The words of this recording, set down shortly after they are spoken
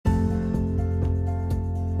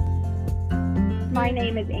My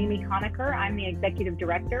name is Amy Conacher. I'm the Executive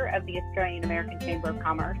Director of the Australian American Chamber of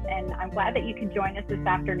Commerce, and I'm glad that you can join us this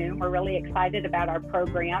afternoon. We're really excited about our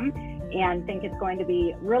program and think it's going to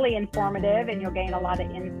be really informative, and you'll gain a lot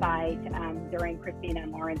of insight during Christina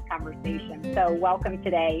and Lauren's conversation. So welcome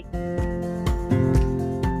today.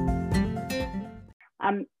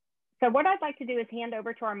 So what I'd like to do is hand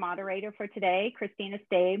over to our moderator for today, Christina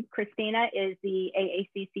Stabe. Christina is the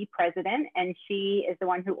AACC president, and she is the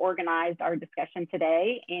one who organized our discussion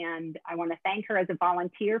today. And I want to thank her as a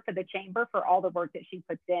volunteer for the chamber for all the work that she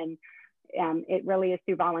puts in. It really is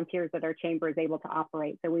through volunteers that our chamber is able to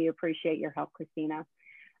operate. So we appreciate your help, Christina.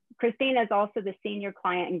 Christina is also the senior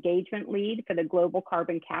client engagement lead for the Global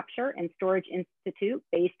Carbon Capture and Storage Institute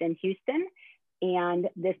based in Houston. And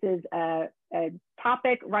this is a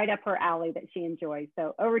topic right up her alley that she enjoys.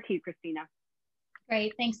 So over to you, Christina.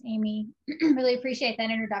 Great, thanks, Amy. Really appreciate that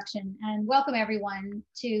introduction. And welcome everyone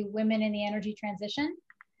to Women in the Energy Transition,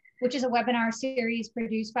 which is a webinar series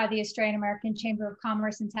produced by the Australian American Chamber of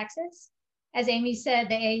Commerce in Texas. As Amy said,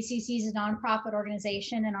 the AACC is a nonprofit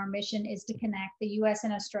organization, and our mission is to connect the US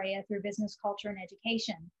and Australia through business, culture, and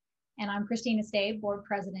education. And I'm Christina Stabe, board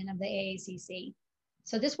president of the AACC.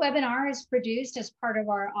 So this webinar is produced as part of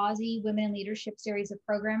our Aussie Women in Leadership series of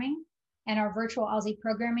programming. And our virtual Aussie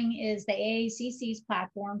programming is the AACC's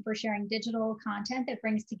platform for sharing digital content that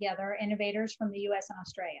brings together innovators from the US and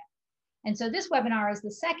Australia. And so this webinar is the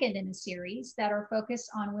second in a series that are focused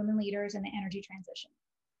on women leaders in the energy transition.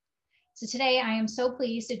 So today I am so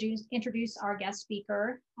pleased to introduce our guest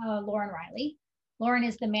speaker, Lauren Riley. Lauren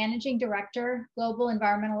is the Managing Director, Global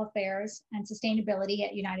Environmental Affairs and Sustainability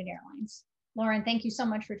at United Airlines. Lauren, thank you so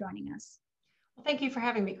much for joining us. Well, thank you for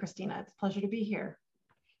having me, Christina. It's a pleasure to be here.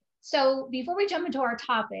 So before we jump into our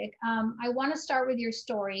topic, I want to start with your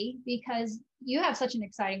story because you have such an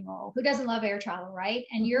exciting role. Who doesn't love air travel, right?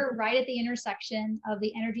 And you're right at the intersection of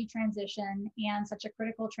the energy transition and such a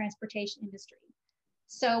critical transportation industry.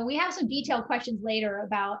 So we have some detailed questions later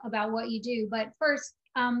about what you do. But first,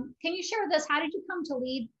 can you share with us, how did you come to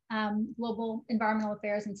lead Global Environmental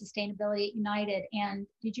Affairs and Sustainability at United? And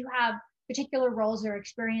did you have particular roles or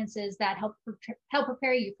experiences that help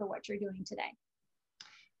prepare you for what you're doing today?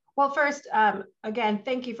 Well, first, again,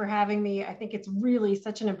 thank you for having me. I think it's really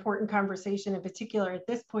such an important conversation, in particular at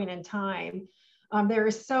this point in time. There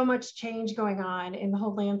is so much change going on in the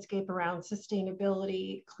whole landscape around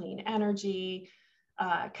sustainability, clean energy,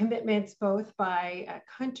 commitments both by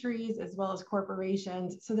countries as well as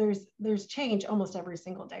corporations. So there's change almost every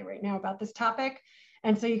single day right now about this topic.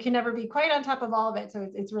 And so you can never be quite on top of all of it. So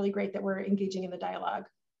it's really great that we're engaging in the dialogue.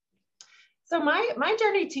 So my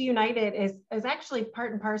journey to United is actually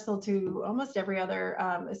part and parcel to almost every other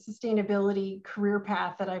sustainability career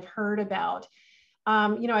path that I've heard about.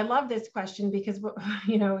 I love this question because,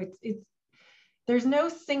 there's no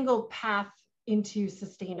single path into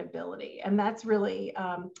sustainable. And that's really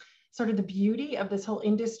sort of the beauty of this whole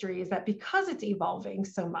industry, is that because it's evolving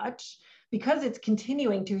so much, because it's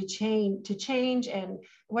continuing to change, and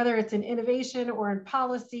whether it's in innovation or in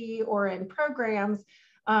policy or in programs,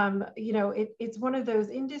 it's one of those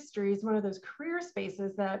industries, one of those career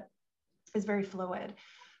spaces that is very fluid.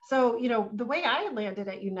 So, the way I landed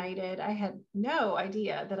at United, I had no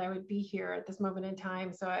idea that I would be here at this moment in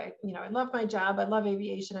time. So I love my job. I love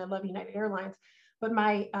aviation. I love United Airlines. But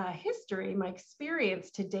my history, my experience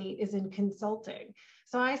to date is in consulting.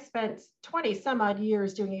 So I spent 20 some odd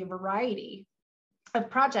years doing a variety of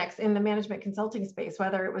projects in the management consulting space,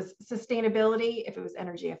 whether it was sustainability, if it was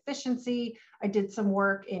energy efficiency. I did some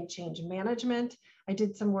work in change management. I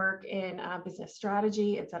did some work in business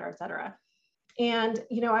strategy, et cetera, et cetera. And,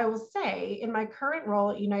 I will say in my current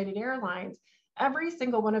role at United Airlines, every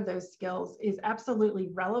single one of those skills is absolutely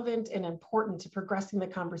relevant and important to progressing the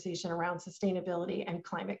conversation around sustainability and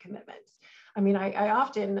climate commitments. I mean, I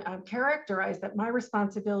often characterize that my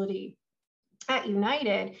responsibility at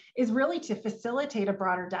United is really to facilitate a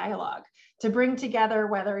broader dialogue, to bring together,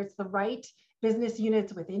 whether it's the right business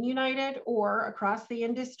units within United or across the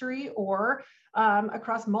industry or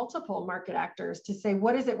across multiple market actors, to say,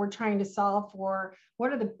 what is it we're trying to solve for?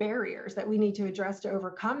 What are the barriers that we need to address to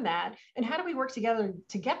overcome that? And how do we work together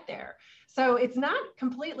to get there? So it's not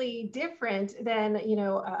completely different than,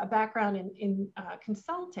 a background in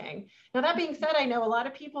consulting. Now, that being said, I know a lot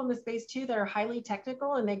of people in the space too that are highly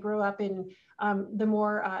technical, and they grew up in the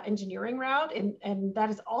more engineering route. And that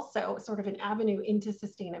is also sort of an avenue into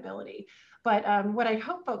sustainability. But what I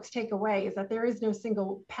hope folks take away is that there is no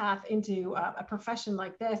single path into a profession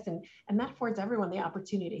like this, and that affords everyone the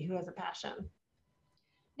opportunity who has a passion.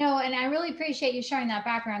 No, and I really appreciate you sharing that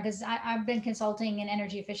background because I've been consulting in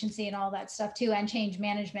energy efficiency and all that stuff too, and change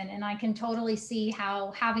management. And I can totally see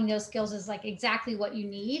how having those skills is like exactly what you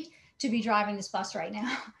need to be driving this bus right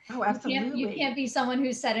now. Oh, You can't absolutely. be someone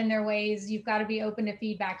who's set in their ways. You've got to be open to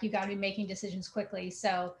feedback. You've got to be making decisions quickly.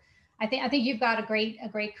 So I think you've got a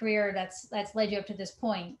great career that's led you up to this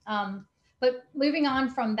point. But moving on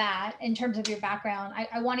from that, in terms of your background,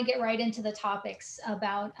 I want to get right into the topics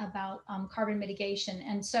about carbon mitigation.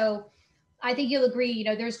 And so, I think you'll agree,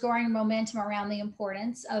 there's growing momentum around the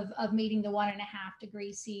importance of meeting the 1.5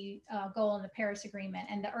 degree C goal in the Paris Agreement,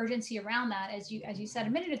 and the urgency around that, as you said a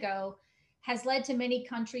minute ago, has led to many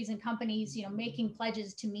countries and companies, making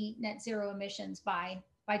pledges to meet net zero emissions by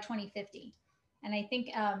 2050. And I think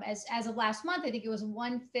as of last month, I think it was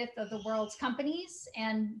 1/5 of the world's companies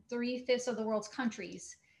and 3/5 of the world's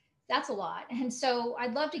countries. That's a lot. And so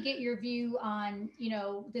I'd love to get your view on,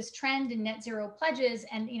 this trend in net zero pledges,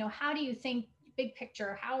 and, how do you think, big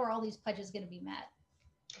picture, how are all these pledges going to be met?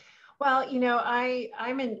 Well,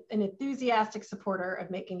 I'm an enthusiastic supporter of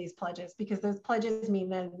making these pledges because those pledges mean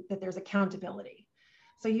then that there's accountability.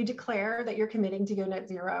 So you declare that you're committing to go net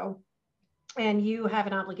zero, and you have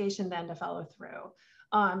an obligation then to follow through.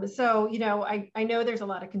 I know there's a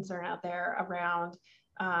lot of concern out there around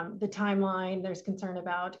the timeline. There's concern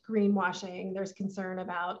about greenwashing. There's concern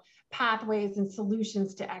about pathways and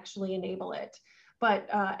solutions to actually enable it. But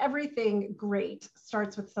everything great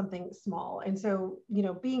starts with something small. And so,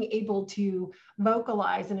 being able to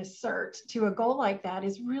vocalize and assert to a goal like that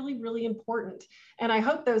is really, really important. And I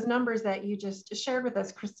hope those numbers that you just shared with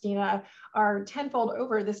us, Christina, are tenfold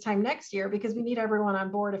over this time next year, because we need everyone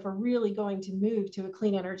on board if we're really going to move to a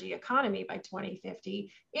clean energy economy by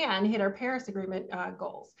 2050 and hit our Paris Agreement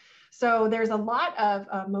goals. So there's a lot of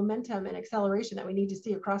momentum and acceleration that we need to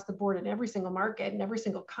see across the board in every single market and every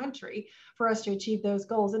single country for us to achieve those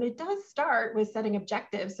goals. And it does start with setting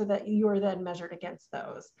objectives so that you are then measured against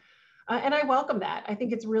those. And I welcome that. I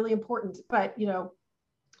think it's really important. But,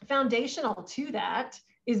 foundational to that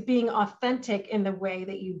is being authentic in the way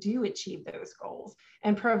that you do achieve those goals,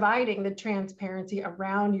 and providing the transparency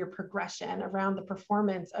around your progression, around the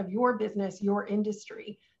performance of your business, your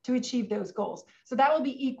industry, to achieve those goals. So that will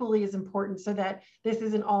be equally as important, so that this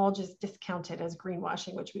isn't all just discounted as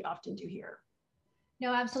greenwashing, which we often do here.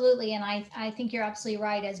 No, absolutely. And I think you're absolutely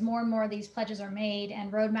right. As more and more of these pledges are made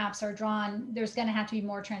and roadmaps are drawn, there's going to have to be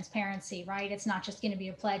more transparency, right? It's not just going to be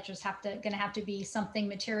a pledge, there's going to have to be something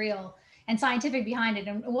material and scientific behind it.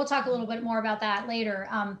 And we'll talk a little bit more about that later.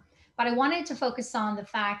 But I wanted to focus on the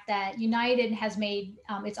fact that United has made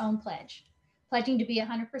its own pledge, pledging to be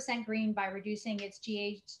 100% green by reducing its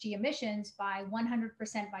GHG emissions by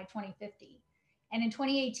 100% by 2050. And in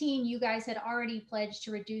 2018, you guys had already pledged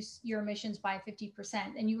to reduce your emissions by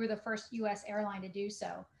 50%, and you were the first US airline to do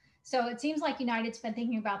so. So it seems like United's been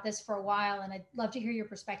thinking about this for a while, and I'd love to hear your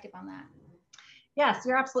perspective on that. Yes,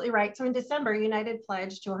 you're absolutely right. So in December, United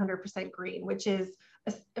pledged to 100% green, which is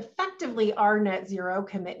effectively our net zero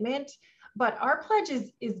commitment. But our pledge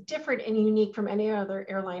is different and unique from any other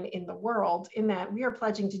airline in the world, in that we are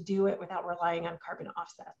pledging to do it without relying on carbon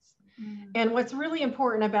offsets. And what's really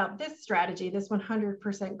important about this strategy, this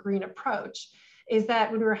 100% green approach, is that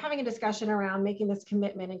when we were having a discussion around making this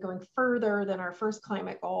commitment and going further than our first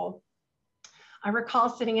climate goal, I recall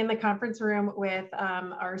sitting in the conference room with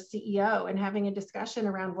our CEO and having a discussion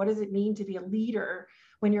around what does it mean to be a leader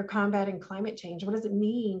when you're combating climate change? What does it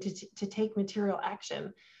mean to take material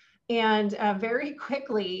action? And very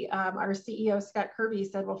quickly, our CEO, Scott Kirby,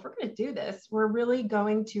 said, well, if we're going to do this, we're really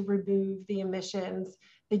going to remove the emissions,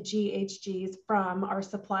 the GHGs, from our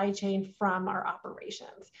supply chain, from our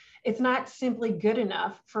operations. It's not simply good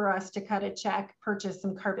enough for us to cut a check, purchase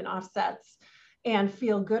some carbon offsets, and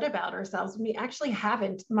feel good about ourselves. We actually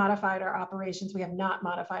haven't modified our operations. We have not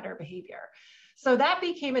modified our behavior. So that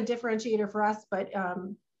became a differentiator for us, but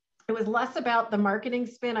it was less about the marketing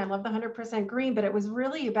spin. I love the 100% green, but it was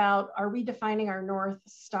really about, are we defining our North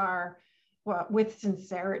Star with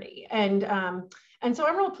sincerity? And so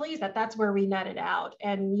I'm real pleased that that's where we netted out.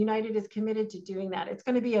 And United is committed to doing that. It's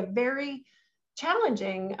going to be a very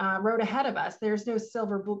challenging road ahead of us. There's no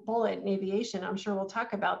silver bullet in aviation. I'm sure we'll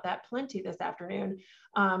talk about that plenty this afternoon.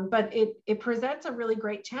 But it presents a really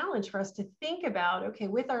great challenge for us to think about, okay,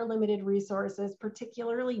 with our limited resources,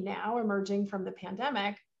 particularly now emerging from the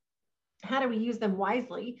pandemic, how do we use them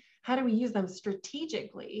wisely? How do we use them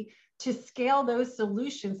strategically to scale those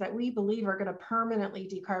solutions that we believe are going to permanently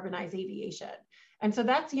decarbonize aviation? And so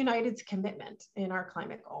that's United's commitment in our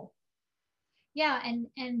climate goal. Yeah,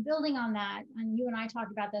 and building on that, and you and I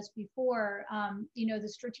talked about this before, the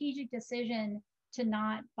strategic decision to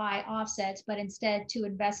not buy offsets, but instead to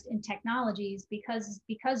invest in technologies because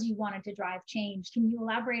you wanted to drive change. Can you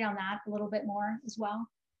elaborate on that a little bit more as well?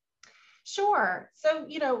 Sure. So,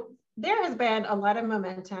 there has been a lot of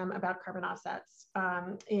momentum about carbon offsets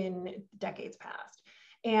in decades past.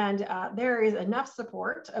 And there is enough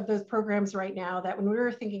support of those programs right now that when we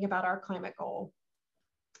were thinking about our climate goal,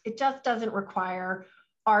 it just doesn't require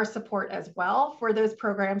our support as well for those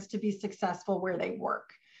programs to be successful where they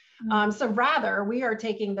work. So rather, we are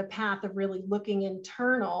taking the path of really looking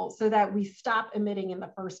internal so that we stop emitting in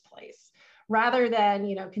the first place, rather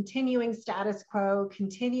than continuing status quo,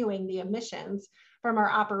 continuing the emissions from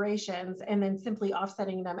our operations, and then simply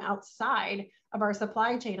offsetting them outside of our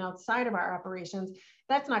supply chain, outside of our operations.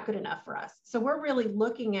 That's not good enough for us. So we're really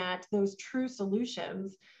looking at those true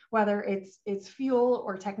solutions, whether it's fuel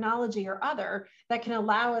or technology or other, that can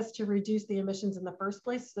allow us to reduce the emissions in the first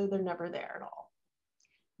place so they're never there at all.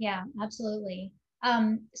 Yeah, absolutely.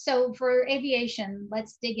 So for aviation,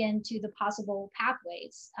 let's dig into the possible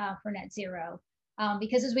pathways for net zero.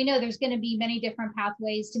 Because as we know, there's going to be many different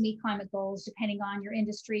pathways to meet climate goals, depending on your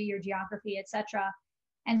industry, your geography, et cetera.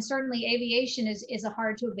 And certainly aviation is a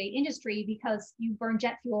hard to abate industry because you burn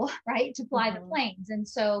jet fuel, right, to fly the planes. And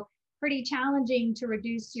so pretty challenging to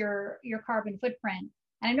reduce your carbon footprint.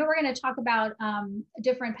 And I know we're going to talk about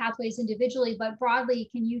different pathways individually, but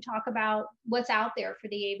broadly, can you talk about what's out there for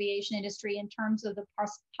the aviation industry in terms of the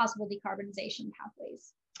possible decarbonization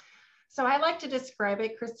pathways? So I like to describe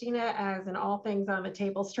it, Christina, as an all things on the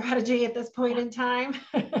table strategy at this point in time.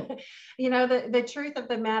 The truth of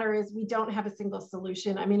the matter is we don't have a single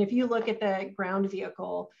solution. I mean, if you look at the ground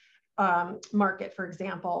vehicle market, for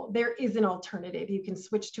example, there is an alternative. You can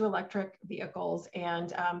switch to electric vehicles, and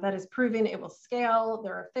that is proven. It will scale,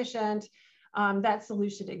 they're efficient. That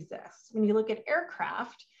solution exists. When you look at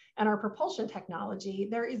aircraft and our propulsion technology,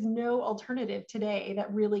 there is no alternative today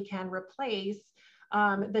that really can replace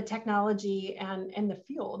the technology and the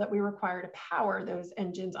fuel that we require to power those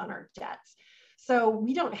engines on our jets. So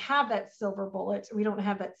we don't have that silver bullet. We don't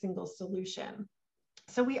have that single solution.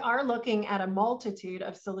 So we are looking at a multitude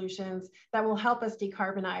of solutions that will help us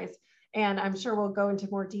decarbonize. And I'm sure we'll go into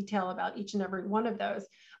more detail about each and every one of those.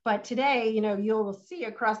 But today, you'll see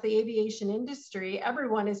across the aviation industry,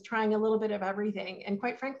 everyone is trying a little bit of everything. And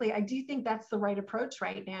quite frankly, I do think that's the right approach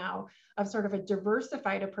right now, of sort of a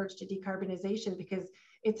diversified approach to decarbonization, because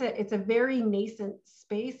it's a very nascent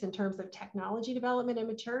space in terms of technology development and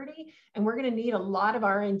maturity. And we're going to need a lot of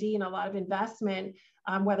R&D and a lot of investment,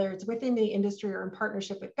 whether it's within the industry or in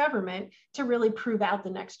partnership with government, to really prove out the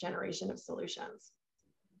next generation of solutions.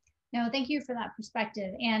 No, thank you for that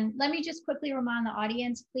perspective. And let me just quickly remind the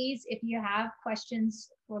audience, please, if you have questions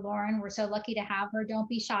for Lauren, we're so lucky to have her. Don't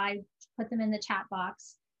be shy, put them in the chat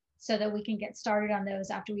box so that we can get started on those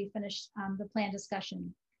after we finish the plan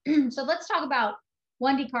discussion. So let's talk about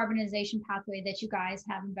one decarbonization pathway that you guys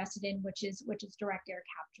have invested in, which is direct air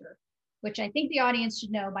capture, which I think the audience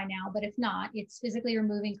should know by now, but if not, it's physically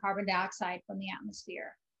removing carbon dioxide from the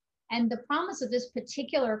atmosphere. And the promise of this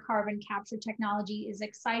particular carbon capture technology is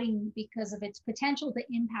exciting because of its potential to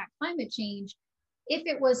impact climate change. If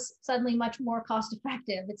it was suddenly much more cost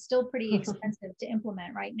effective, it's still pretty expensive to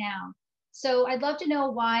implement right now. So I'd love to know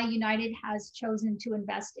why United has chosen to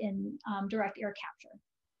invest in direct air capture.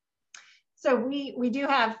 So we do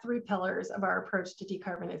have three pillars of our approach to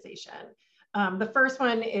decarbonization. The first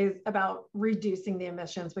one is about reducing the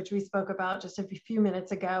emissions, which we spoke about just a few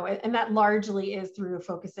minutes ago, and that largely is through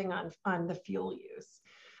focusing on the fuel use.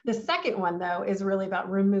 The second one, though, is really about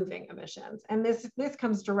removing emissions, and this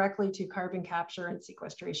comes directly to carbon capture and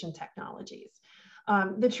sequestration technologies.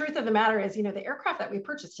 The truth of the matter is, the aircraft that we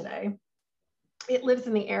purchased today, it lives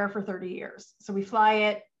in the air for 30 years. So we fly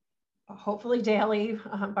it, hopefully daily,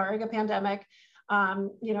 barring a pandemic,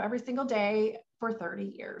 every single day for 30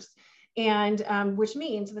 years. And which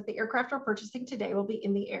means that the aircraft we're purchasing today will be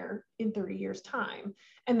in the air in 30 years' time,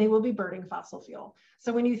 and they will be burning fossil fuel.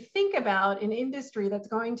 So when you think about an industry that's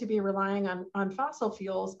going to be relying on fossil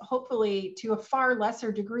fuels, hopefully to a far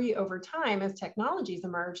lesser degree over time as technologies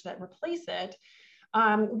emerge that replace it,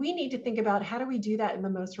 we need to think about how do we do that in the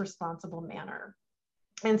most responsible manner.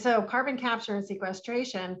 And so carbon capture and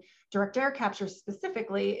sequestration, direct air capture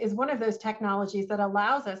specifically, is one of those technologies that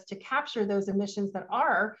allows us to capture those emissions that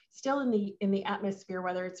are still in the atmosphere,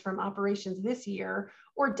 whether it's from operations this year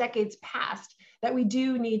or decades past, that we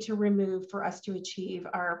do need to remove for us to achieve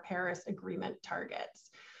our Paris Agreement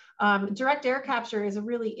targets. Direct air capture is a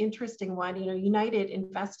really interesting one. United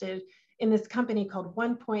invested in this company called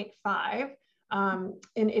 1PointFive, and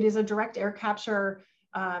it is a direct air capture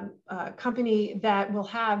company that will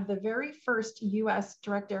have the very first US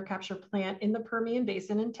direct air capture plant in the Permian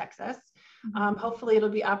Basin in Texas. Hopefully it'll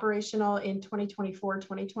be operational in 2024,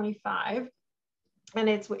 2025. And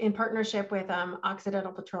it's in partnership with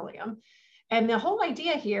Occidental Petroleum. And the whole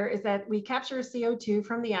idea here is that we capture CO2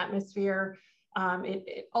 from the atmosphere.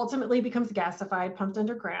 It ultimately becomes gasified, pumped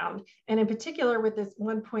underground. And in particular, with this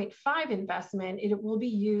 1.5 investment, it will be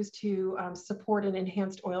used to support an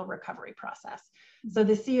enhanced oil recovery process. So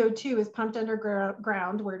the CO2 is pumped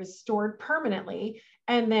underground where it is stored permanently.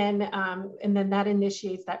 And then that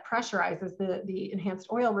initiates, that pressurizes the enhanced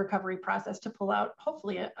oil recovery process to pull out,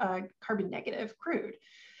 hopefully, a carbon negative crude.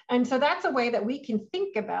 And so that's a way that we can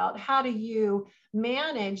think about how do you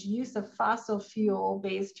manage use of fossil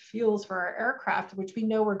fuel-based fuels for our aircraft, which we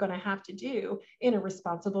know we're going to have to do in a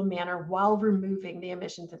responsible manner while removing the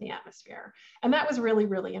emissions in the atmosphere. And that was really,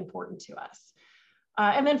 really important to us.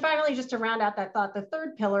 And then finally, just to round out that thought, the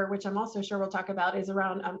third pillar, which I'm also sure we'll talk about, is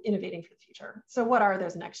around innovating for the future. So what are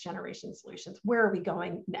those next generation solutions? Where are we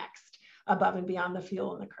going next above and beyond the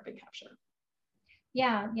fuel and the carbon capture?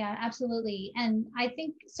 Yeah, absolutely. And I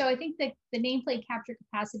think that the nameplate capture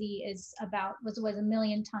capacity is about, was 1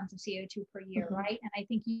 million tons of CO2 per year, right? And I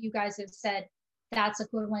think you guys have said that's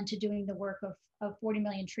equivalent to doing the work of 40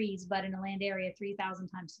 million trees, but in a land area 3,000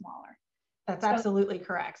 times smaller. That's absolutely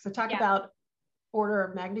correct. So talk about order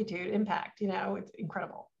of magnitude impact, it's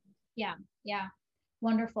incredible. Yeah,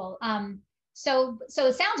 wonderful. So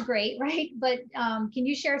it sounds great, right? But can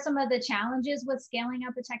you share some of the challenges with scaling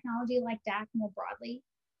up a technology like DAC more broadly?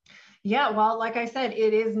 Yeah, well, like I said,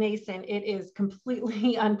 it is nascent. It is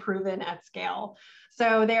completely unproven at scale.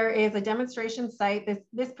 So there is a demonstration site.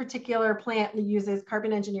 This particular plant uses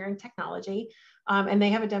carbon engineering technology, and they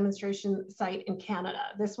have a demonstration site in Canada.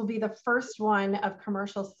 This will be the first one of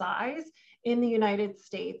commercial size in the United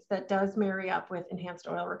States that does marry up with enhanced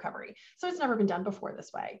oil recovery. So it's never been done before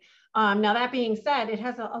this way. Now, that being said, it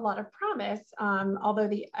has a lot of promise, although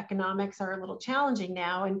the economics are a little challenging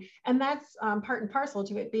now, and that's part and parcel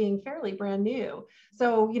to it being fairly brand new.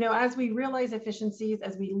 So, as we realize efficiencies,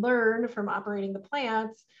 as we learn from operating the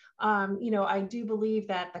plants, I do believe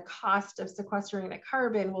that the cost of sequestering the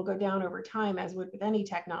carbon will go down over time, as would with any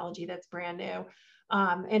technology that's brand new.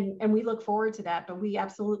 And we look forward to that, but we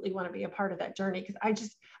absolutely want to be a part of that journey, because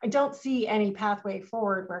I don't see any pathway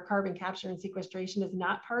forward where carbon capture and sequestration is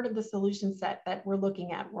not part of the solution set that we're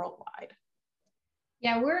looking at worldwide.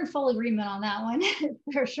 Yeah, we're in full agreement on that one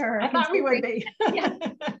for sure. I thought we would be. Yeah,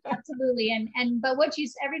 absolutely. But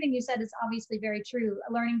everything you said is obviously very true.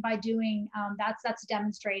 Learning by doing, that's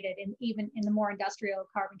demonstrated, and even in the more industrial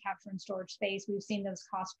carbon capture and storage space, we've seen those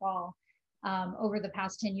costs fall over the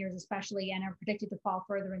past 10 years, especially, and are predicted to fall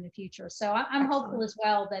further in the future. So I'm hopeful as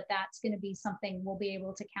well that that's going to be something we'll be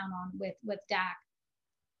able to count on with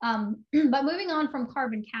DAC. But moving on from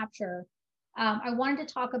carbon capture, I wanted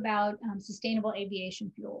to talk about sustainable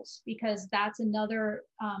aviation fuels, because that's another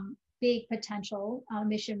big potential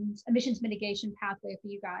emissions mitigation pathway for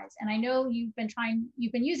you guys. And I know you've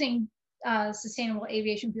been using sustainable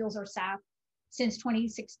aviation fuels, or SAF, since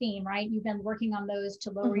 2016, right? You've been working on those to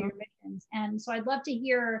lower your emissions. And so I'd love to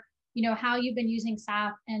hear, how you've been using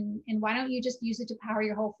SAF, and why don't you just use it to power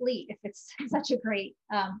your whole fleet if it's such a great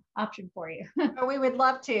option for you? Oh, we would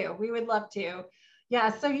love to. We would love to. Yeah,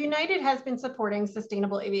 so United has been supporting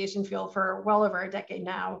sustainable aviation fuel for well over a decade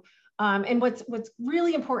now. And what's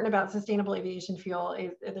really important about sustainable aviation fuel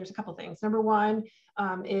is there's a couple things. Number one,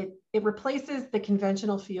 it replaces the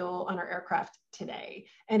conventional fuel on our aircraft today,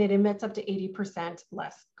 and it emits up to 80%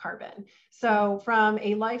 less carbon. So from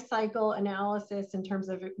a life cycle analysis in terms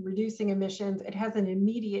of reducing emissions, it has an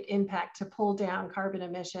immediate impact to pull down carbon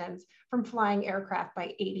emissions from flying aircraft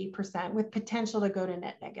by 80%, with potential to go to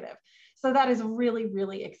net negative. So that is really,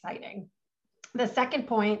 really exciting. The second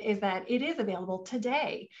point is that it is available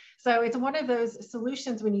today. So it's one of those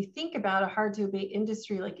solutions, when you think about a hard to abate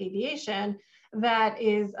industry like aviation, that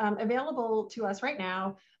is available to us right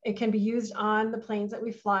now. It can be used on the planes that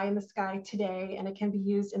we fly in the sky today, and it can be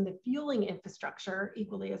used in the fueling infrastructure,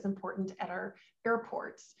 equally as important, at our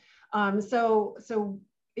airports. So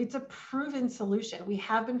it's a proven solution. We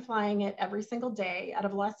have been flying it every single day out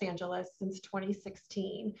of Los Angeles since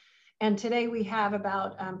 2016. And today we have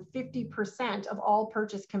about 50% of all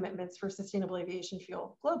purchase commitments for sustainable aviation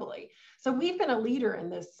fuel globally. So we've been a leader in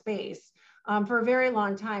this space for a very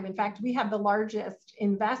long time. In fact, we have the largest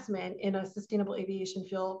investment in a sustainable aviation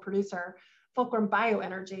fuel producer, Fulcrum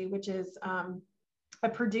Bioenergy, which is a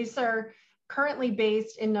producer currently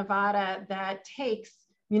based in Nevada that takes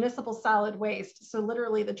municipal solid waste, so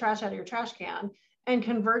literally the trash out of your trash can, and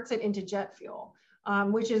converts it into jet fuel.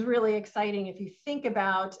 which is really exciting. If you think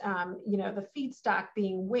about, the feedstock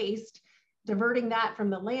being waste, diverting that from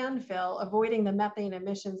the landfill, avoiding the methane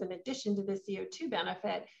emissions in addition to the CO2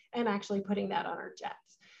 benefit, and actually putting that on our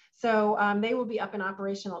jets. So they will be up and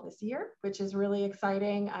operational this year, which is really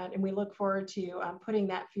exciting. And we look forward to putting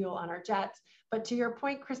that fuel on our jets. But to your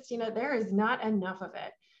point, Christina, there is not enough of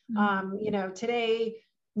it. Today,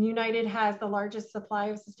 United has the largest supply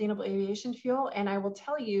of sustainable aviation fuel. And I will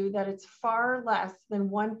tell you that it's far less than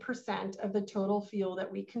 1% of the total fuel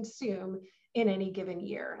that we consume in any given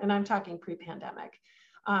year. And I'm talking pre-pandemic.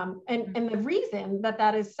 And the reason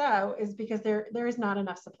that is so is because there is not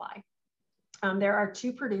enough supply. There are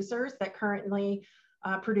two producers that currently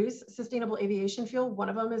produce sustainable aviation fuel. One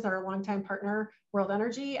of them is our longtime partner, World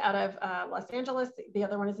Energy, out of Los Angeles. The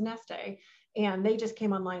other one is Neste, and they just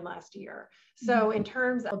came online last year. So in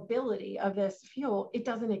terms of ability of this fuel, it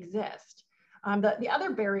doesn't exist. The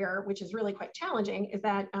other barrier, which is really quite challenging, is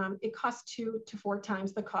that it costs 2 to 4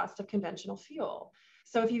 times the cost of conventional fuel.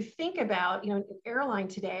 So if you think about, an airline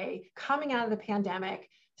today coming out of the pandemic,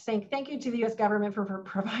 saying thank you to the US government for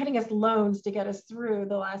providing us loans to get us through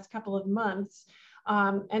the last couple of months,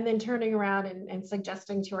 and then turning around and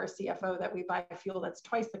suggesting to our CFO that we buy fuel that's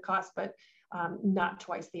twice the cost, but not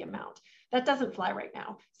twice the amount. That doesn't fly right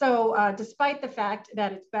now. So despite the fact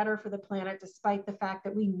that it's better for the planet, despite the fact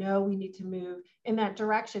that we know we need to move in that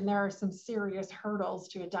direction, there are some serious hurdles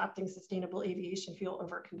to adopting sustainable aviation fuel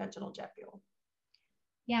over conventional jet fuel.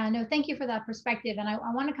 Yeah, no, thank you for that perspective. And I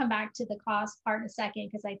want to come back to the cost part in a second,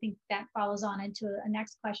 because I think that follows on into a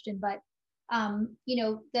next question. But,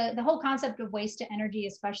 the whole concept of waste to energy,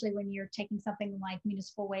 especially when you're taking something like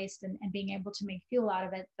municipal waste and being able to make fuel out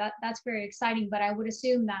of it, that's very exciting. But I would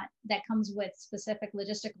assume that comes with specific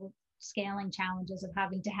logistical scaling challenges of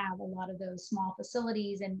having to have a lot of those small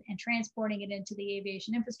facilities and transporting it into the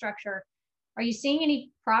aviation infrastructure. Are you seeing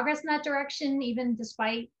any progress in that direction, even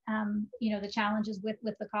despite the challenges with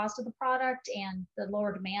the cost of the product and the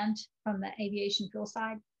lower demand from the aviation fuel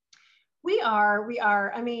side? We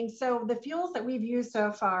are. I mean, so the fuels that we've used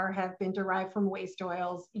so far have been derived from waste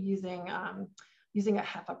oils using a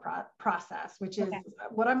HEFA process, which is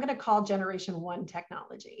what I'm going to call Generation 1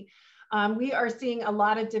 technology. We are seeing a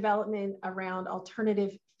lot of development around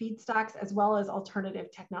alternative feedstocks as well as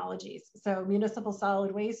alternative technologies. So municipal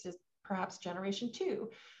solid waste is perhaps Generation 2.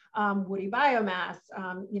 Woody biomass,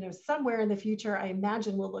 somewhere in the future, I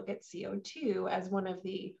imagine we'll look at CO2 as one of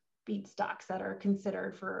the feedstocks that are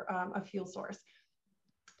considered for a fuel source.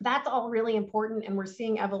 That's all really important, and we're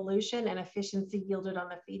seeing evolution and efficiency yielded on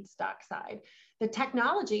the feedstock side. The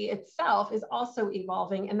technology itself is also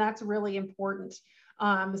evolving, and that's really important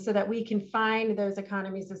so that we can find those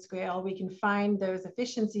economies of scale, we can find those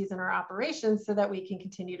efficiencies in our operations so that we can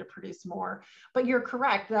continue to produce more. But you're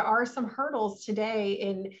correct, there are some hurdles today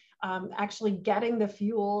in actually getting the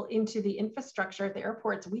fuel into the infrastructure at the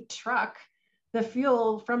airports. We truck the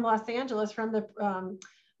fuel from Los Angeles, from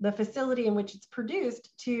the facility in which it's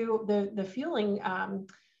produced, to the fueling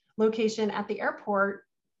location at the airport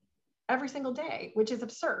every single day, which is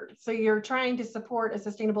absurd. So you're trying to support a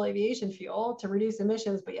sustainable aviation fuel to reduce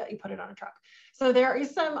emissions, but yet you put it on a truck. So there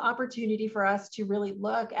is some opportunity for us to really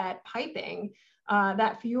look at piping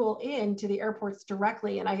that fuel into the airports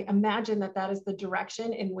directly. And I imagine that is the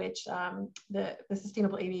direction in which the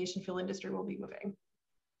sustainable aviation fuel industry will be moving.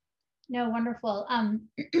 No, wonderful.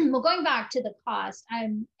 Well, going back to the cost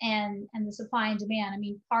and the supply and demand, I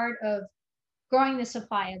mean, part of growing the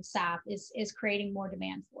supply of SAF is creating more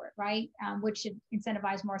demand for it, right? Which should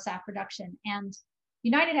incentivize more SAF production. And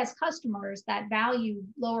United has customers that value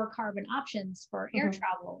lower carbon options for air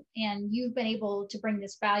travel. And you've been able to bring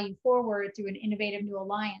this value forward through an innovative new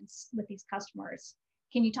alliance with these customers.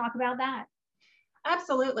 Can you talk about that?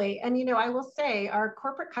 Absolutely. And, I will say our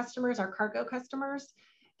corporate customers, our cargo customers,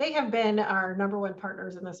 they have been our #1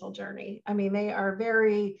 partners in this whole journey. I mean, they are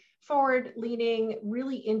very forward-leaning,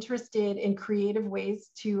 really interested in creative ways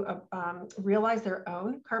to realize their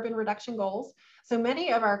own carbon reduction goals. So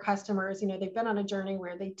many of our customers, they've been on a journey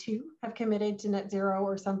where they too have committed to net zero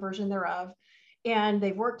or some version thereof. And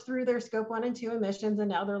they've worked through their scope 1 and 2 emissions, and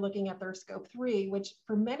now they're looking at their scope 3, which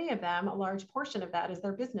for many of them, a large portion of that is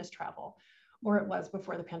their business travel, or it was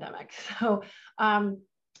before the pandemic.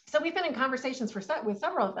 So we've been in conversations with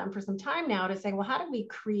several of them for some time now to say, well, how do we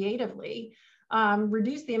creatively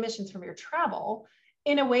reduce the emissions from your travel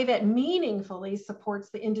in a way that meaningfully supports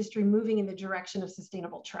the industry moving in the direction of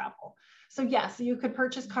sustainable travel? So yes, you could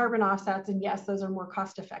purchase carbon offsets, and yes, those are more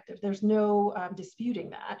cost effective. There's no disputing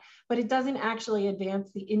that, but it doesn't actually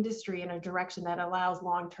advance the industry in a direction that allows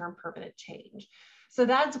long-term permanent change. So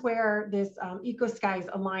that's where this EcoSkies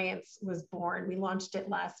Alliance was born. We launched it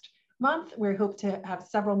last month. We hope to have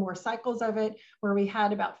several more cycles of it, where we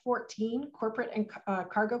had about 14 corporate and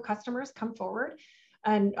cargo customers come forward.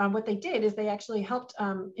 And what they did is they actually helped,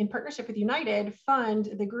 in partnership with United, fund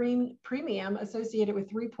the green premium associated with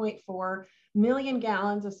 3.4 million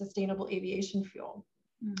gallons of sustainable aviation fuel,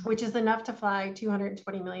 which is enough to fly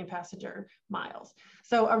 220 million passenger miles.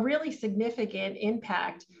 So a really significant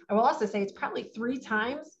impact. I will also say it's probably 3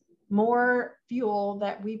 times more fuel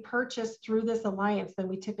that we purchase through this alliance than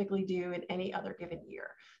we typically do in any other given year.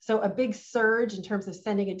 So a big surge in terms of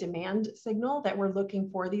sending a demand signal that we're looking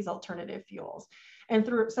for these alternative fuels. And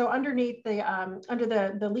so underneath the, under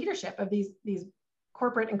the leadership of these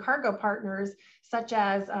corporate and cargo partners, such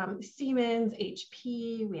as Siemens,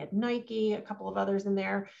 HP, we had Nike, a couple of others in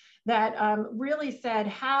there, that really said,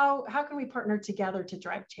 how can we partner together to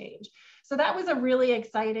drive change? So that was a really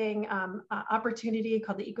exciting opportunity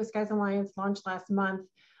called the EcoSkies Alliance, launched last month.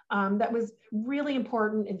 That was really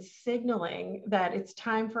important in signaling that it's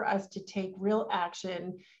time for us to take real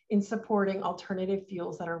action in supporting alternative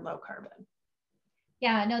fuels that are low carbon.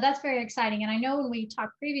 Yeah, no, that's very exciting. And I know when we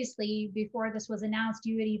talked previously, before this was announced,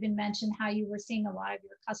 you had even mentioned how you were seeing a lot of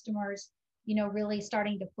your customers, you know, really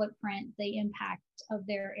starting to footprint the impact of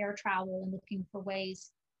their air travel and looking for ways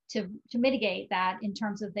to mitigate that in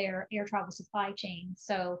terms of their air travel supply chain.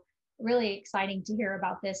 So really exciting to hear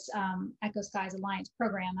about this EcoSkies Alliance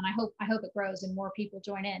program. And I hope it grows and more people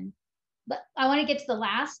join in. But I want to get to the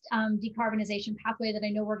last decarbonization pathway that I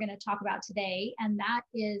know we're going to talk about today. And that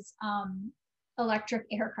is electric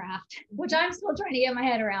aircraft, which I'm still trying to get my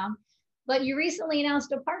head around. But you recently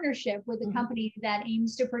announced a partnership with a company that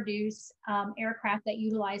aims to produce aircraft that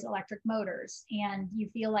utilize electric motors. And you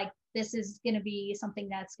feel like this is going to be something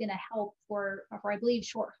that's going to help for I believe,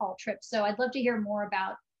 short haul trips. So I'd love to hear more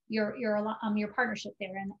about your partnership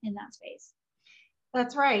there in that space.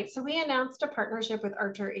 That's right. So we announced a partnership with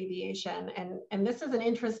Archer Aviation, and this is an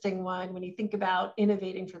interesting one when you think about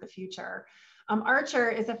innovating for the future. Archer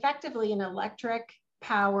is effectively an electric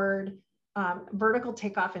powered vertical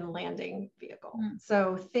takeoff and landing vehicle.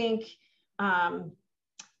 So think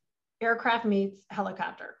aircraft meets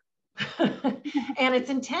helicopter. And it's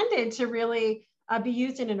intended to really be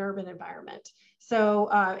used in an urban environment. So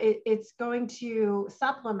it's going to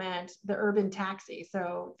supplement the urban taxi.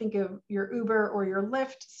 So think of your Uber or your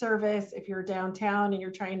Lyft service. If you're downtown and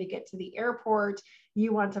you're trying to get to the airport,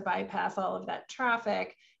 you want to bypass all of that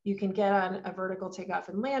traffic, you can get on a vertical takeoff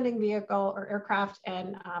and landing vehicle or aircraft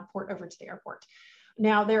and port over to the airport.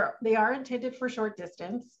 Now they are intended for short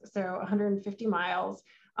distance, so 150 miles.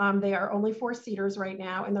 They are only 4-seaters right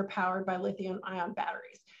now, and they're powered by lithium-ion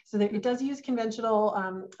batteries. So it does use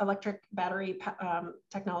conventional electric battery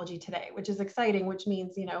technology today, which is exciting, which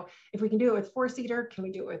means, you know, if we can do it with 4-seater, can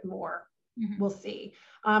we do it with more? We'll see.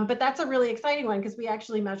 But that's a really exciting one because we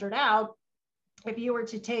actually measured out if you were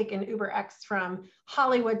to take an UberX from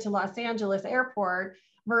Hollywood to Los Angeles airport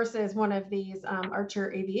versus one of these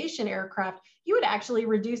Archer Aviation aircraft, you would actually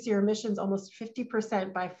reduce your emissions almost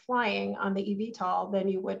 50% by flying on the eVTOL than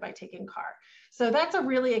you would by taking car. So that's a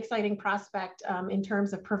really exciting prospect in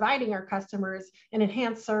terms of providing our customers an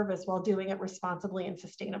enhanced service while doing it responsibly and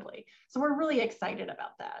sustainably. So we're really excited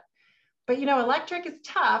about that. But, you know, electric is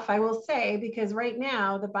tough, I will say, because right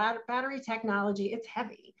now the battery technology, it's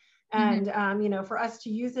heavy. And, you know, for us to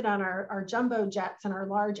use it on our jumbo jets and our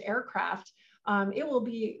large aircraft, it will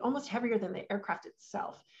be almost heavier than the aircraft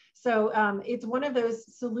itself. So it's one of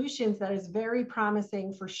those solutions that is very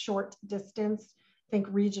promising for short distance, think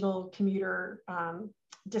regional commuter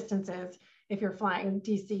distances, if you're flying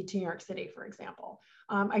DC to New York City, for example.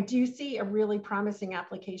 I do see a really promising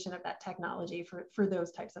application of that technology for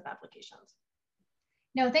those types of applications.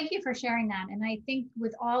 No, thank you for sharing that. And I think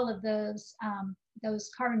with all of those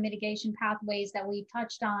carbon mitigation pathways that we've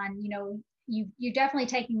touched on, you know, you're definitely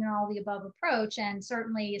taking an all the above approach, and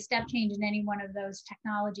certainly a step change in any one of those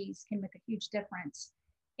technologies can make a huge difference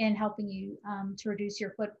in helping you to reduce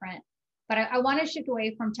your footprint. But I want to shift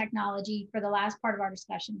away from technology for the last part of our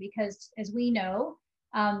discussion, because as we know,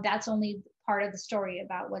 that's only part of the story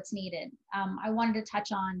about what's needed. I wanted to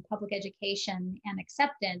touch on public education and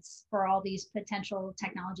acceptance for all these potential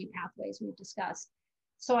technology pathways we've discussed.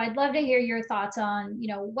 So I'd love to hear your thoughts on, you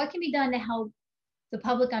know, what can be done to help the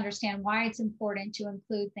public understand why it's important to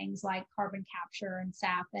include things like carbon capture and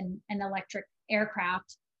SAF and electric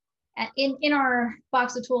aircraft in our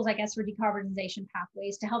box of tools, I guess, for decarbonization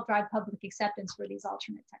pathways to help drive public acceptance for these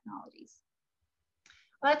alternate technologies.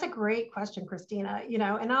 Well, that's a great question, Christina. You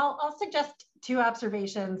know, and I'll suggest 2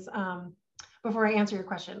 observations before I answer your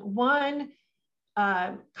question. One,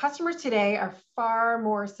 customers today are far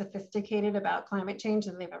more sophisticated about climate change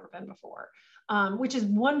than they've ever been before, which is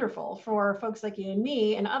wonderful for folks like you and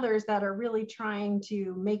me and others that are really trying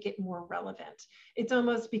to make it more relevant. It's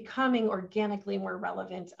almost becoming organically more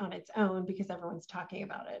relevant on its own because everyone's talking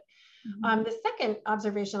about it. Mm-hmm. The second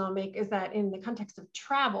observation I'll make is that in the context of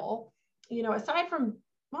travel, you know, aside from,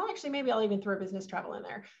 well, actually, maybe I'll even throw business travel in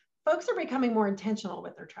there. Folks are becoming more intentional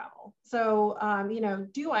with their travel. So, you know,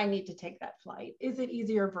 do I need to take that flight? Is it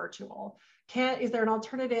easier virtual? Is there an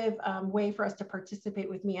alternative way for us to participate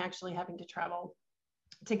with me actually having to travel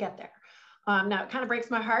to get there? Now, it kind of breaks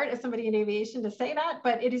my heart as somebody in aviation to say that,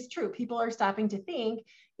 but it is true. People are stopping to think,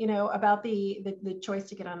 you know, about the choice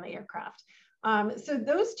to get on the aircraft. So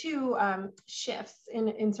those two shifts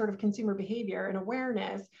in sort of consumer behavior and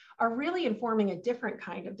awareness are really informing a different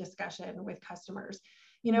kind of discussion with customers.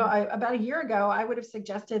 You know, about a year ago, I would have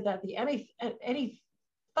suggested that any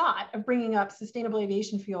thought of bringing up sustainable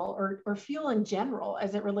aviation fuel or fuel in general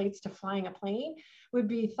as it relates to flying a plane would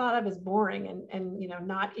be thought of as boring and you know,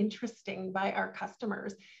 not interesting by our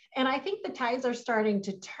customers. And I think the tides are starting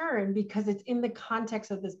to turn because it's in the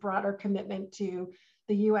context of this broader commitment to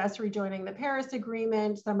the US rejoining the Paris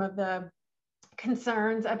Agreement, some of the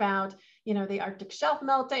concerns about, you know, the Arctic shelf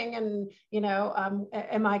melting and, you know,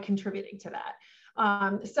 am I contributing to that?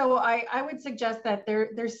 So I would suggest that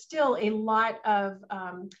there's still a lot of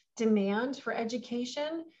demand for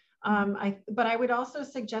education. But I would also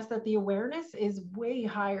suggest that the awareness is way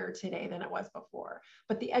higher today than it was before.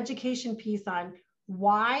 But the education piece on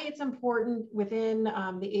why it's important within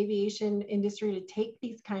the aviation industry to take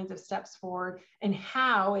these kinds of steps forward and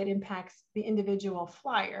how it impacts the individual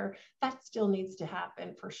flyer, that still needs to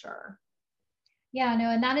happen for sure. Yeah, no,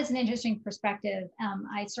 and that is an interesting perspective.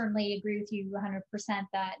 I certainly agree with you 100%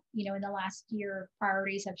 that, you know, in the last year,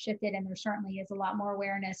 priorities have shifted, and there certainly is a lot more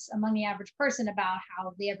awareness among the average person about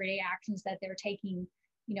how the everyday actions that they're taking,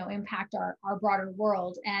 you know, impact our broader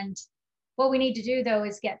world. And what we need to do, though,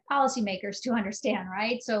 is get policymakers to understand,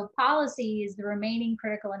 right? So policy is the remaining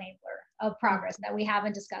critical enabler of progress that we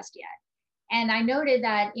haven't discussed yet. And I noted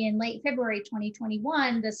that in late February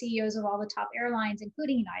 2021, the CEOs of all the top airlines,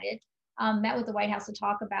 including United, met with the White House to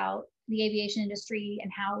talk about the aviation industry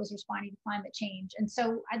and how it was responding to climate change. And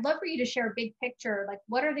so I'd love for you to share a big picture, like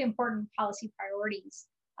what are the important policy priorities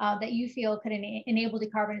that you feel could enable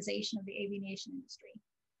decarbonization of the aviation industry?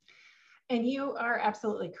 And you are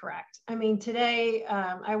absolutely correct. I mean, today,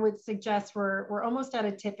 I would suggest we're almost at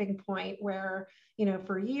a tipping point where, you know,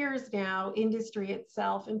 for years now, industry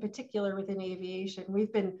itself, in particular within aviation,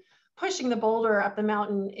 we've been pushing the boulder up the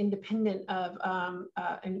mountain independent of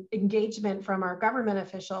an engagement from our government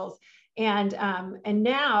officials. And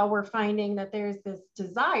now we're finding that there's this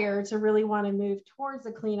desire to really want to move towards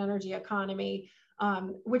a clean energy economy,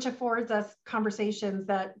 which affords us conversations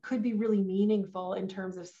that could be really meaningful in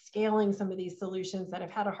terms of scaling some of these solutions that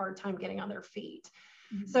have had a hard time getting on their feet.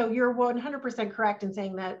 Mm-hmm. So you're 100% correct in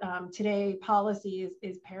saying that today policy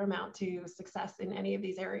is paramount to success in any of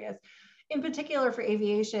these areas. In particular for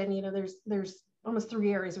aviation, you know, there's almost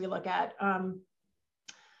 3 areas we look at.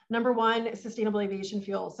 Number one, sustainable aviation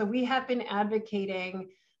fuel. So we have been advocating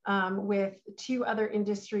with 2 other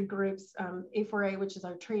industry groups, A4A, which is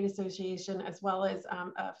our trade association, as well as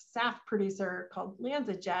a SAF producer called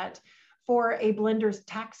LanzaJet, for a blender's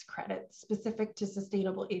tax credit specific to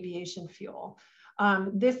sustainable aviation fuel.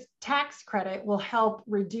 This tax credit will help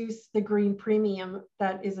reduce the green premium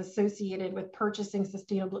that is associated with purchasing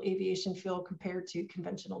sustainable aviation fuel compared to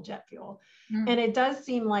conventional jet fuel. And it does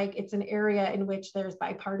seem like it's an area in which there's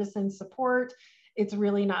bipartisan support. It's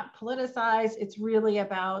really not politicized. It's really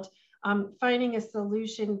about finding a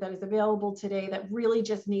solution that is available today that really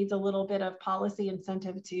just needs a little bit of policy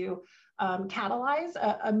incentive to catalyze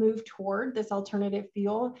a move toward this alternative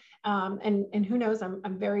fuel. And who knows,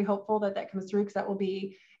 I'm very hopeful that that comes through because that will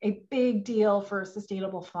be a big deal for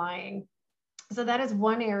sustainable flying. So that is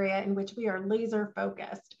one area in which we are laser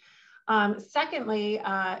focused. Secondly,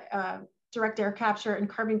 direct air capture and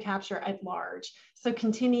carbon capture at large. So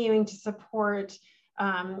continuing to support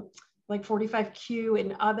like 45Q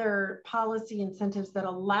and other policy incentives that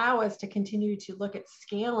allow us to continue to look at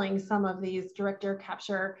scaling some of these direct air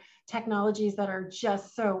capture technologies that are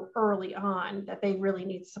just so early on that they really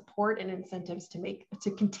need support and incentives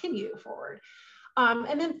to continue forward.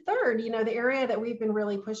 And then third, you know, the area that we've been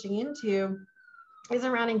really pushing into is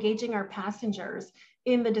around engaging our passengers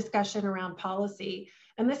in the discussion around policy.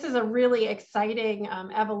 And this is a really exciting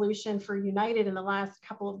evolution for United in the last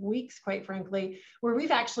couple of weeks, quite frankly, where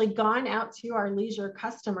we've actually gone out to our leisure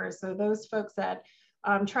customers. So those folks that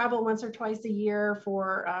travel once or twice a year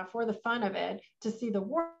for the fun of it, to see the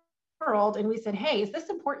world, and we said, hey, is this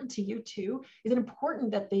important to you too? Is it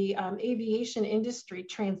important that the aviation industry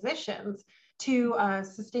transitions to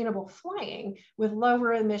sustainable flying with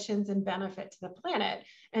lower emissions and benefit to the planet?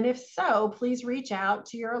 And if so, please reach out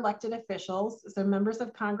to your elected officials, so members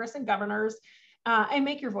of Congress and governors, and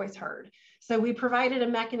make your voice heard. So we provided a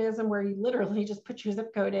mechanism where you literally just put your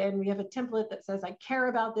zip code in. We have a template that says, I care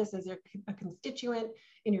about this as a constituent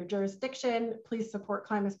in your jurisdiction. Please support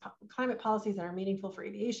climate policies that are meaningful for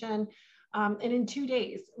aviation. And in 2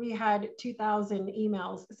 days, we had 2,000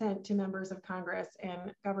 emails sent to members of Congress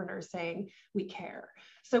and governors saying, we care.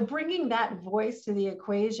 So bringing that voice to the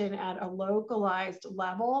equation at a localized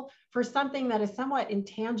level for something that is somewhat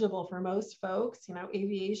intangible for most folks, you know,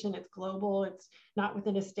 aviation, it's global, it's not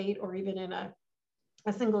within a state or even in a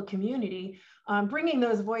single community, bringing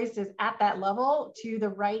those voices at that level to the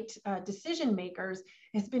right decision makers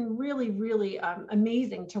has been really, really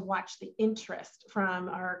amazing to watch the interest from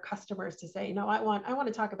our customers to say, no, I want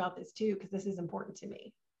to talk about this too, because this is important to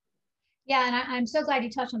me. Yeah, and I'm so glad you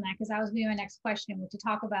touched on that, because that was my next question, to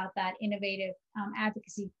talk about that innovative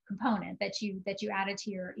advocacy component that you added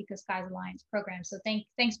to your EcoSkies Alliance program. So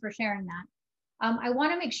thanks for sharing that. I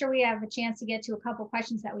want to make sure we have a chance to get to a couple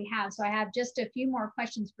questions that we have. So I have just a few more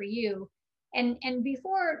questions for you. And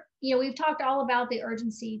before, you know, we've talked all about the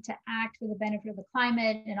urgency to act for the benefit of the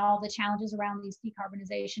climate and all the challenges around these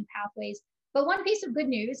decarbonization pathways. But one piece of good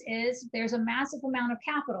news is there's a massive amount of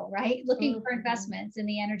capital, right? Looking for investments in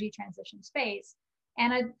the energy transition space.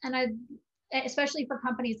 And especially for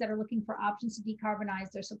companies that are looking for options to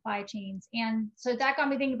decarbonize their supply chains. And so that got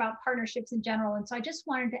me thinking about partnerships in general. And so I just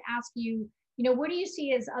wanted to ask you, you know, what do you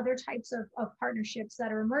see as other types of partnerships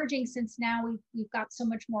that are emerging, since now we've got so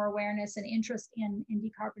much more awareness and interest in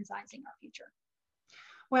decarbonizing our future?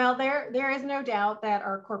 Well, there is no doubt that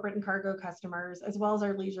our corporate and cargo customers, as well as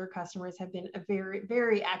our leisure customers, have been a very,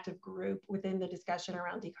 very active group within the discussion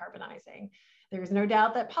around decarbonizing. There is no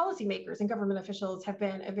doubt that policymakers and government officials have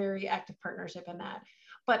been a very active partnership in that.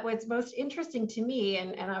 But what's most interesting to me,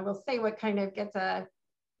 and I will say what kind of gets a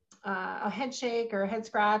head shake or a head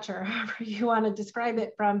scratch, or however you want to describe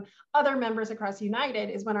it, from other members across United,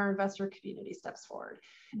 is when our investor community steps forward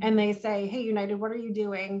and they say, hey, United, what are you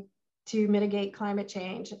doing to mitigate climate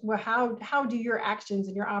change? Well, how do your actions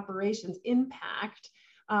and your operations impact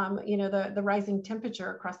you know, the rising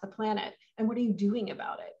temperature across the planet, and what are you doing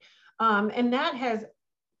about it? And that has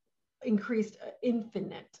increased an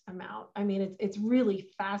infinite amount. I mean, it's really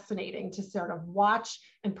fascinating to sort of watch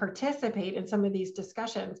and participate in some of these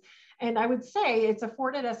discussions. And I would say it's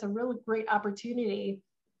afforded us a really great opportunity,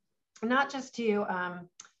 not just to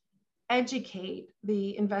educate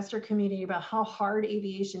the investor community about how hard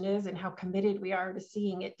aviation is and how committed we are to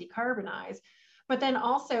seeing it decarbonize, but then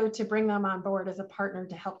also to bring them on board as a partner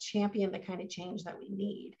to help champion the kind of change that we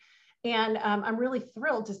need. And I'm really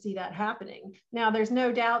thrilled to see that happening. Now, there's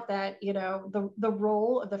no doubt that, you know, the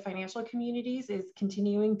role of the financial communities is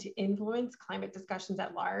continuing to influence climate discussions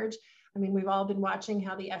at large. I mean, we've all been watching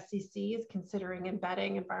how the SEC is considering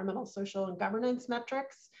embedding environmental, social, and governance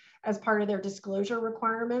metrics as part of their disclosure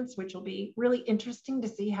requirements, which will be really interesting to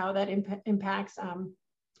see how that impacts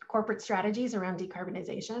corporate strategies around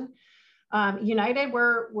decarbonization. United,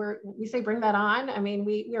 we say bring that on. I mean,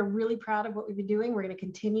 we are really proud of what we've been doing. We're going to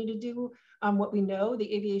continue to do what we know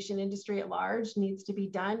the aviation industry at large needs to be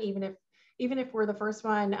done, even if we're the first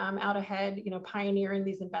one out ahead, you know, pioneering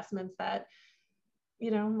these investments that, you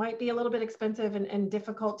know, might be a little bit expensive and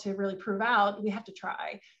difficult to really prove out. We have to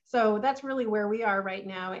try. So that's really where we are right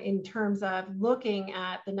now in terms of looking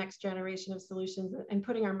at the next generation of solutions and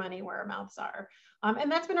putting our money where our mouths are.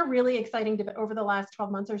 And that's been a really exciting debate over the last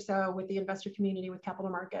 12 months or so with the investor community, with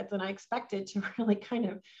capital markets. And I expect it to really kind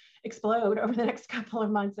of explode over the next couple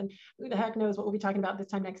of months. And who the heck knows what we'll be talking about this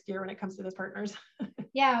time next year when it comes to those partners.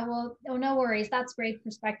 Yeah, well, no worries. That's great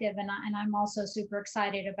perspective. And I'm also super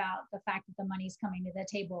excited about the fact that the money's coming to the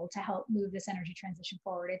table to help move this energy transition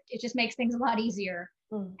forward. It just makes things a lot easier.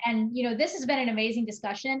 And, you know, this has been an amazing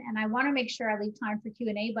discussion, and I want to make sure I leave time for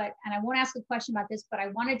Q&A, and I won't ask a question about this, but I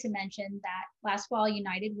wanted to mention that last fall,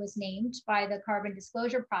 United was named by the Carbon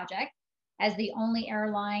Disclosure Project as the only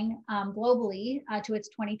airline globally to its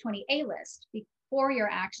 2020 A-list for your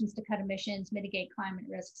actions to cut emissions, mitigate climate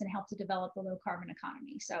risks, and help to develop a low carbon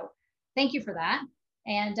economy. So thank you for that.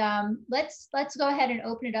 And let's go ahead and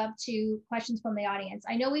open it up to questions from the audience.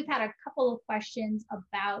 I know we've had a couple of questions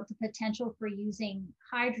about the potential for using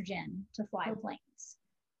hydrogen to fly planes.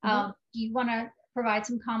 Do you want to provide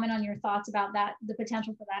some comment on your thoughts about that, the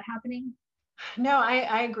potential for that happening? No,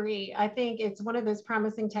 I agree. I think it's one of those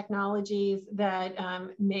promising technologies that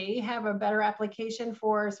may have a better application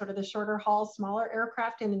for sort of the shorter haul, smaller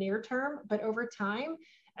aircraft in the near term. But over time,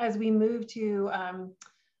 as we move to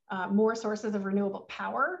more sources of renewable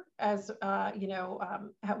power, as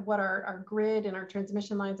what our grid and our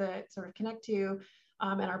transmission lines that sort of connect to,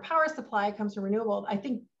 and our power supply comes from renewable, I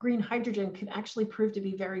think green hydrogen can actually prove to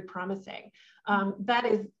be very promising. That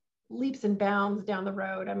is leaps and bounds down the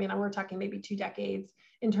road. I mean, we're talking maybe 2 decades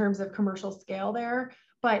in terms of commercial scale there,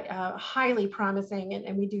 but highly promising,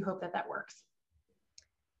 and we do hope that that works.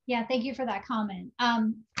 Yeah, thank you for that comment.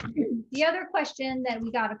 The other question that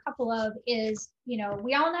we got a couple of is, we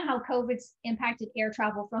all know how COVID's impacted air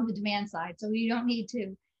travel from the demand side, so we don't need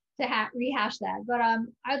to rehash that. But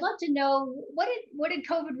I'd love to know, what did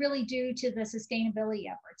COVID really do to the sustainability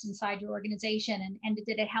efforts inside your organization? And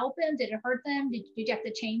did it help them? Did it hurt them? Did you have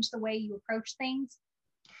to change the way you approach things?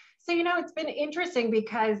 So, it's been interesting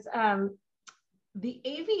because the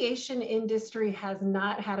aviation industry has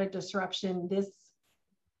not had a disruption this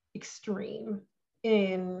extreme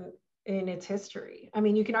in its history. I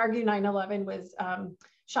mean, you can argue 9/11 was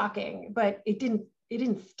shocking, but it didn't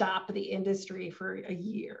stop the industry for a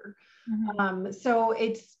year. Mm-hmm. So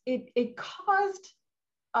it caused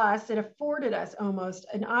us, it afforded us almost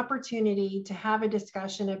an opportunity to have a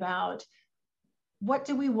discussion about, what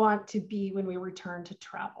do we want to be when we return to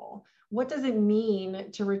travel? What does it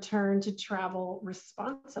mean to return to travel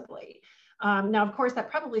responsibly? Now, of course, that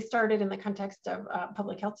probably started in the context of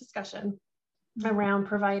public health discussion around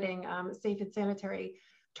providing safe and sanitary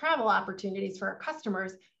travel opportunities for our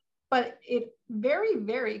customers. But it very,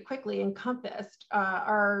 very quickly encompassed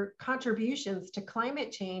our contributions to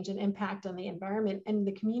climate change and impact on the environment and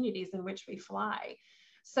the communities in which we fly.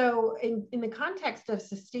 So in the context of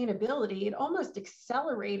sustainability, it almost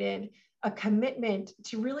accelerated a commitment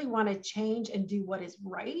to really want to change and do what is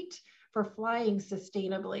right for flying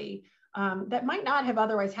sustainably, that might not have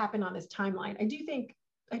otherwise happened on this timeline. I do think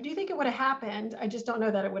it would have happened. I just don't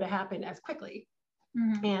know that it would have happened as quickly.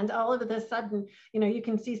 Mm-hmm. And all of a sudden, you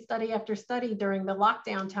can see study after study during the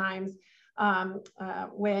lockdown times,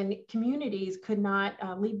 when communities could not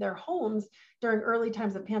leave their homes during early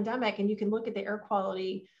times of pandemic. And you can look at the air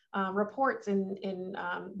quality reports in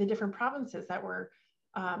the different provinces that were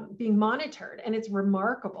being monitored. And it's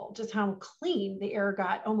remarkable just how clean the air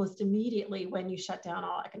got almost immediately when you shut down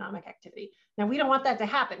all economic activity. Now, we don't want that to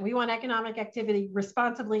happen. We want economic activity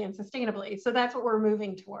responsibly and sustainably. So that's what we're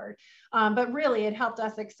moving toward. But really, it helped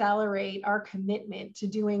us accelerate our commitment to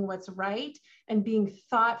doing what's right and being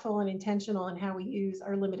thoughtful and intentional in how we use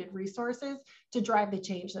our limited resources to drive the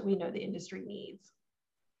change that we know the industry needs.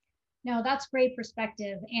 No, that's great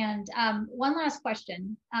perspective. And one last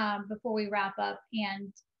question before we wrap up.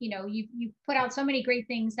 And you put out so many great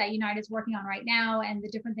things that United's working on right now, and the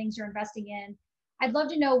different things you're investing in. I'd love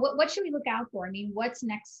to know, what should we look out for? I mean, what's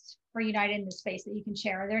next for United in this space that you can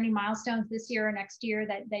share? Are there any milestones this year or next year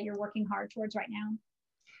that you're working hard towards right now?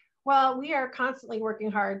 Well, we are constantly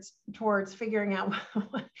working hard towards figuring out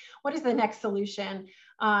what is the next solution.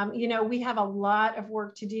 We have a lot of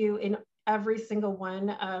work to do in every single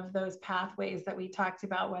one of those pathways that we talked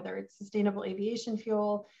about, whether it's sustainable aviation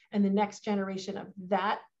fuel and the next generation of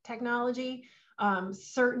that technology.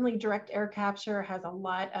 Certainly direct air capture has a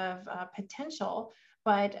lot of potential,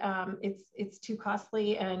 but it's too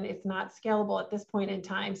costly and it's not scalable at this point in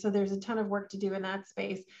time. So there's a ton of work to do in that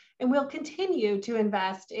space. And we'll continue to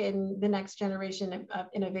invest in the next generation of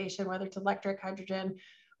innovation, whether it's electric, hydrogen,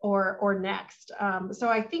 or next. So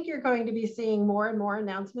I think you're going to be seeing more and more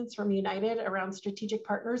announcements from United around strategic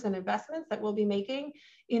partners and investments that we'll be making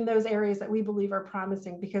in those areas that we believe are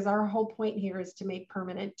promising, because our whole point here is to make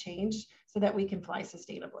permanent change so that we can fly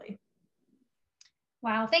sustainably.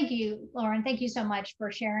 Wow, thank you, Lauren. Thank you so much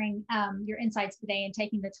for sharing your insights today and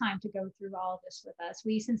taking the time to go through all of this with us.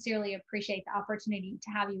 We sincerely appreciate the opportunity to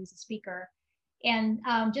have you as a speaker. And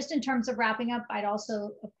just in terms of wrapping up, I'd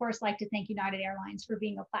also, of course, like to thank United Airlines for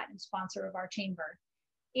being a platinum sponsor of our chamber.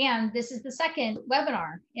 And this is the second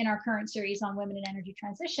webinar in our current series on women in energy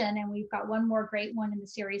transition. And we've got one more great one in the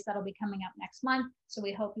series that'll be coming up next month. So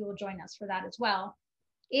we hope you will join us for that as well.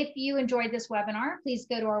 If you enjoyed this webinar, please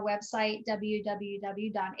go to our website,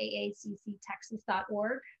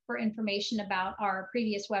 www.aacctexas.org, for information about our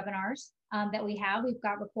previous webinars that we have. We've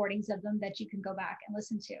got recordings of them that you can go back and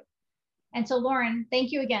listen to. And so, Lauren,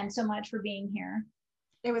 thank you again so much for being here.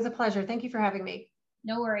 It was a pleasure. Thank you for having me.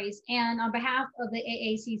 No worries. And on behalf of the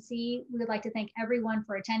AACC, we would like to thank everyone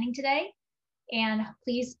for attending today. And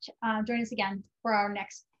please join us again for our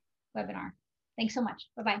next webinar. Thanks so much.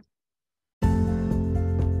 Bye-bye.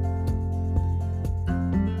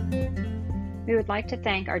 We would like to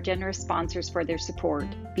thank our generous sponsors for their support: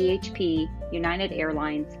 BHP, United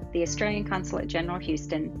Airlines, the Australian Consulate General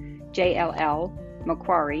Houston, JLL,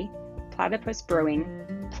 Macquarie, Platypus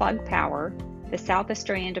Brewing, Plug Power, the South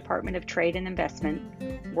Australian Department of Trade and Investment,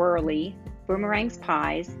 Worley, Boomerangs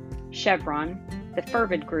Pies, Chevron, the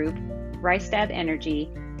Fervid Group, Rystad Energy,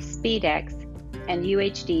 SpeedX, and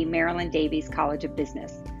UHD Maryland Davies College of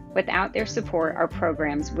Business. Without their support, our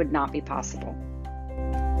programs would not be possible.